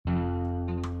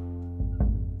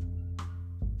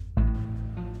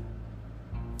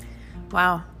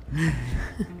Wow.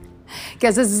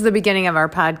 Guess this is the beginning of our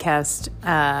podcast.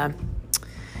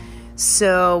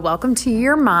 So welcome to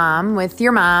Your Mom with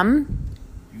your mom.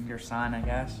 Your son, I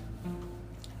guess.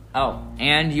 Oh,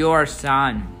 and your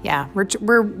son. Yeah,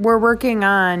 we're working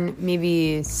on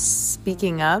maybe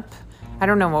speaking up. I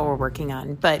don't know what we're working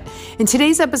on, but in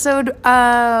today's episode,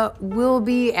 we'll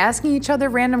be asking each other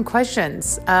random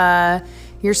questions.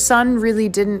 Your son really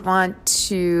didn't want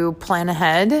to plan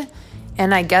ahead,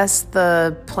 and I guess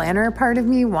the planner part of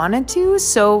me wanted to,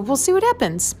 so we'll see what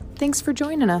happens. Thanks for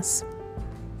joining us.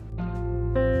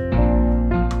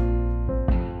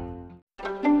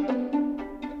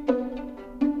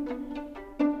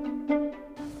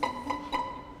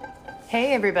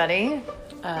 Hey, everybody.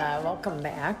 Welcome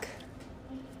back.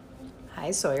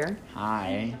 Hi, Sawyer.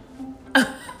 Hi.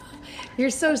 You're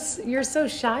so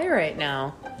shy right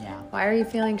now. Yeah. Why are you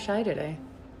feeling shy today?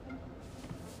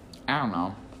 I don't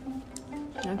know.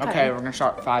 Okay, we're going to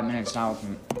start 5 minutes now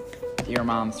with your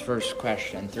mom's first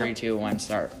question. 3, 2, 1,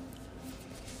 start.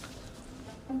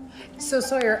 So,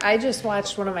 Sawyer, I just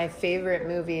watched one of my favorite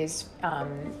movies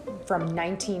from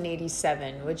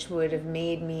 1987, which would have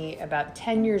made me about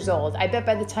 10 years old. I bet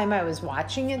by the time I was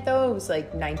watching it, though, it was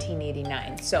like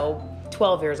 1989. So,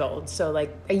 12 years old. So,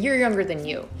 like a year younger than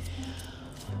you.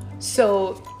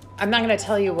 So, I'm not going to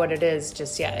tell you what it is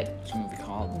just yet. What's the movie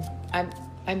called?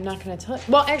 I'm not going to tell you.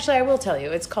 Well, actually, I will tell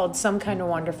you. It's called Some Kind of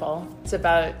Wonderful. It's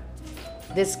about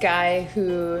this guy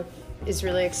who is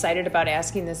really excited about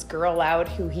asking this girl out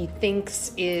who he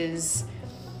thinks is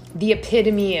the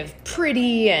epitome of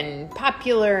pretty and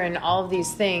popular and all of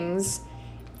these things.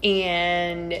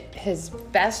 And his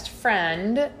best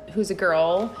friend, who's a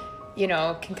girl,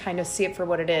 can kind of see it for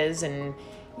what it is. And,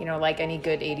 like any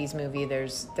good 80s movie,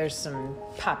 there's some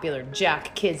popular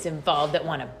jock kids involved that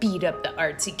want to beat up the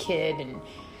artsy kid.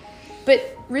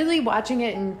 But really watching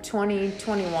it in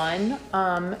 2021,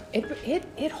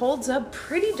 it holds up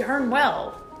pretty darn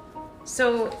well.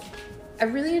 So I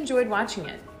really enjoyed watching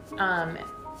it.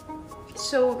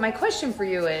 So my question for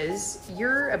you is,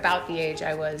 you're about the age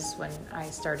I was when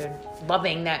I started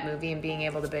loving that movie and being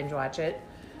able to binge watch it.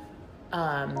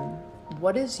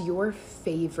 What is your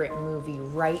favorite movie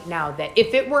right now that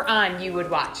if it were on, you would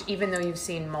watch, even though you've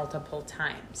seen multiple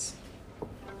times?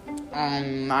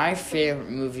 My favorite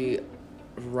movie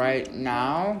right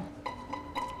now,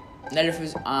 that if it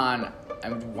was on, I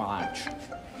would watch,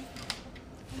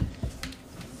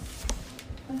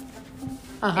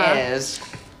 is,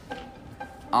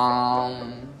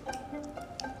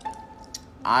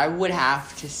 I would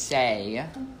have to say,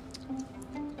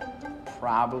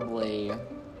 probably,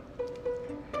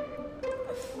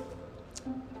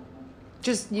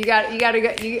 Just you got to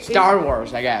go. Star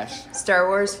Wars, I guess. Star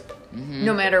Wars. Mm-hmm.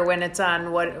 No matter when it's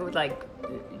on,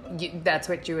 that's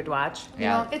what you would watch.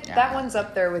 Yeah, That one's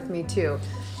up there with me too.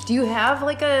 Do you have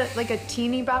like a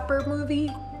teeny bopper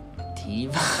movie? Teeny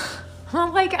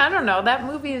Well, I don't know. That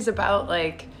movie is about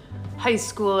like high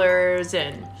schoolers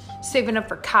and saving up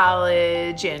for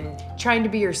college and trying to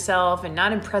be yourself and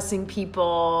not impressing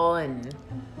people. And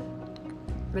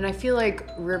I feel like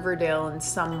Riverdale in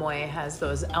some way has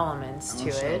those elements to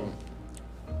it.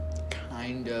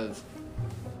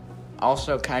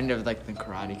 Also kind of like the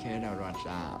Karate Kid. I would watch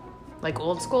that. Like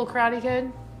old school Karate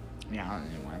Kid? Yeah,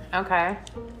 anyway.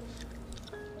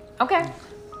 Okay.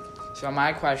 So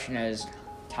my question is,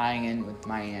 tying in with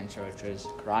my answer, which is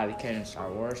Karate Kid and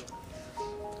Star Wars.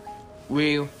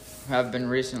 We have been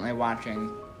recently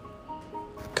watching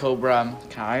Cobra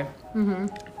Kai. Mm-hmm.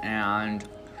 And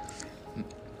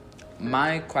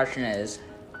my question is,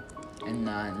 in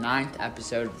the 9th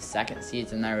episode of the 2nd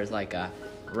season, there was like a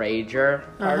Rager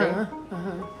party.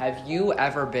 Have you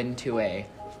ever been to a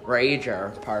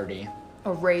Rager party? A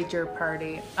Rager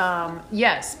party.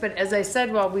 Yes, but as I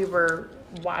said while we were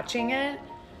watching it,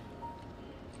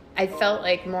 I felt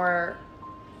like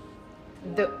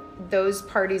those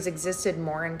parties existed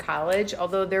more in college,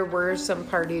 although there were some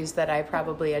parties that I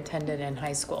probably attended in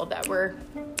high school that were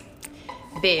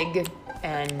big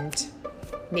and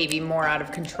maybe more out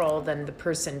of control than the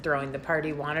person throwing the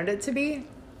party wanted it to be.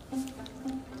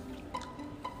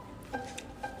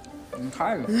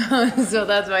 Okay. So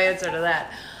that's my answer to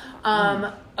that.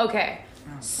 Okay.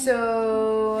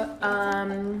 So,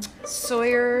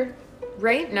 Sawyer,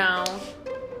 right now,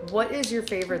 what is your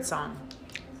favorite song?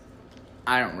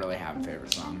 I don't really have a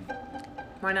favorite song.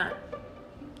 Why not?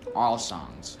 All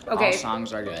songs. Okay. All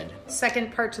songs are good.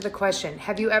 Second part to the question.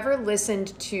 Have you ever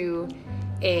listened to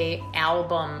a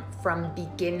album from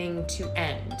beginning to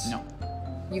end? No.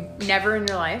 You've never in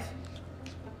your life?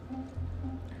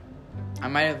 I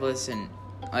might have listened,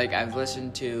 like, I've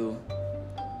listened to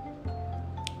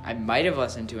I might have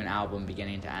listened to an album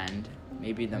beginning to end.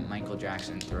 Maybe the Michael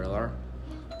Jackson Thriller.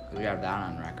 We have that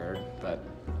on record, but...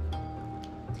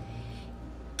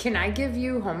 Can I give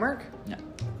you homework? No.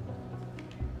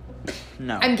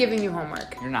 No. I'm giving you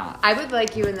homework. You're not. I would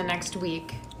like you in the next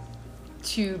week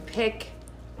to pick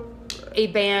a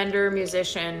band or a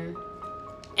musician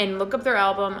and look up their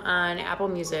album on Apple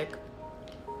Music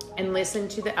and listen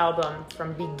to the album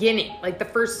from beginning, like the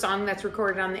first song that's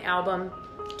recorded on the album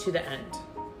to the end.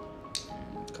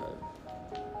 Okay.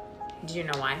 Do you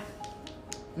know why?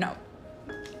 No.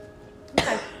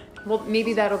 Okay. Well,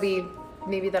 maybe that'll be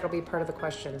part of the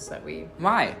questions that we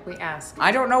Why? ask.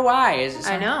 I don't know why. Is it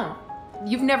I know.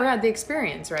 You've never had the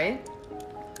experience, right?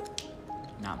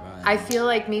 Not really. I feel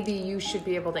like maybe you should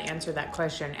be able to answer that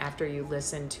question after you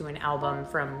listen to an album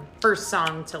from first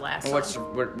song to last song.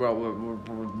 What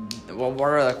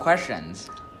are the questions?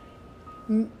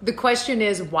 The question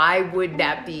is, why would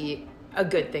that be a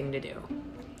good thing to do?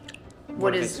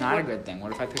 What if it's not a good thing?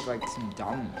 What if I pick like some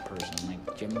dumb person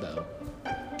like Jimbo?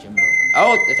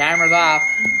 Oh, the timer's off.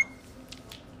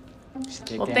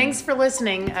 Well, thanks for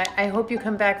listening. I hope you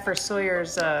come back for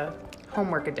Sawyer's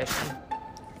homework edition.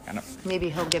 Maybe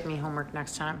he'll give me homework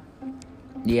next time.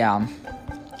 Yeah.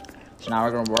 So now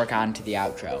we're going to work on to the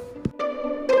outro.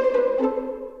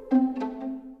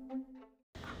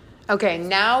 Okay,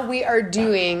 now we are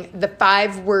doing the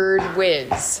 5-word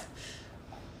whiz.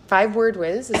 5-word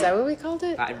whiz? Is that what we called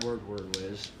it? 5-word word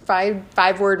whiz.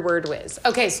 5-word word whiz.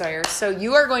 Okay, Sawyer. So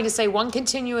you are going to say one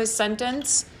continuous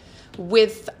sentence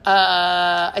with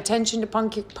attention to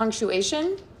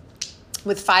punctuation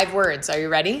with 5 words. Are you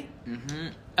ready? Mm-hmm.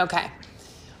 Okay.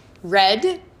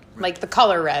 Red, like the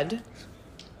color red.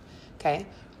 Okay.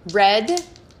 Red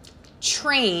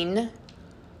train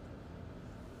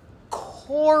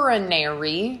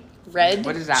coronary. Red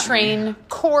What does that train mean?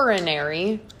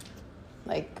 coronary,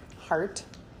 like heart.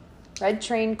 Red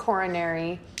train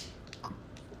coronary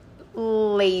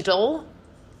ladle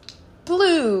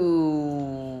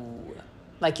blue,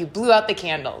 like you blew out the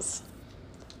candles.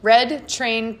 Red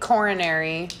train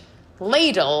coronary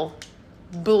ladle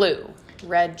blue.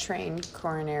 Red train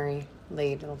coronary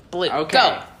ladle blue. Okay.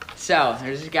 Go. So,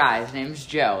 there's this guy. His name's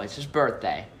Joe. It's his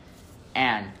birthday.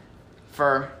 And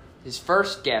for his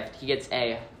first gift, he gets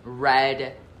a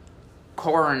red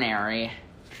coronary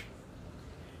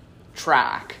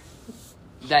track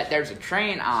that there's a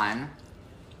train on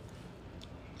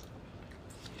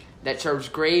that serves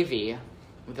gravy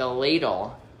with a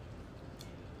ladle.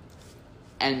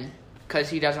 And because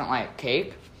he doesn't like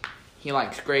cake, he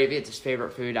likes gravy. It's his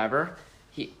favorite food ever.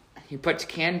 He puts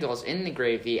candles in the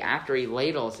gravy after he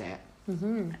ladles it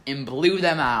and blew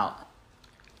them out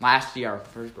last year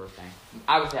for his birthday.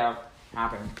 I was there.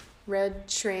 Happened. Red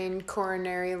train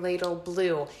coronary ladle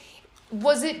blue.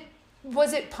 Was it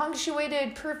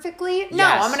punctuated perfectly? No,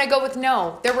 Yes. I'm going to go with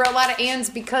no. There were a lot of ands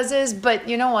becauses, but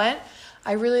you know what?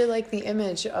 I really like the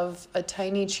image of a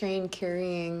tiny train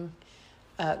carrying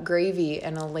gravy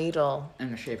and a ladle.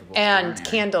 In the shape of a And coronary.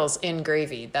 candles in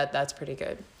gravy. That's pretty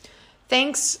good.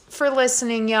 Thanks for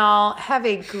listening, y'all. Have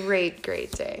a great,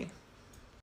 great day.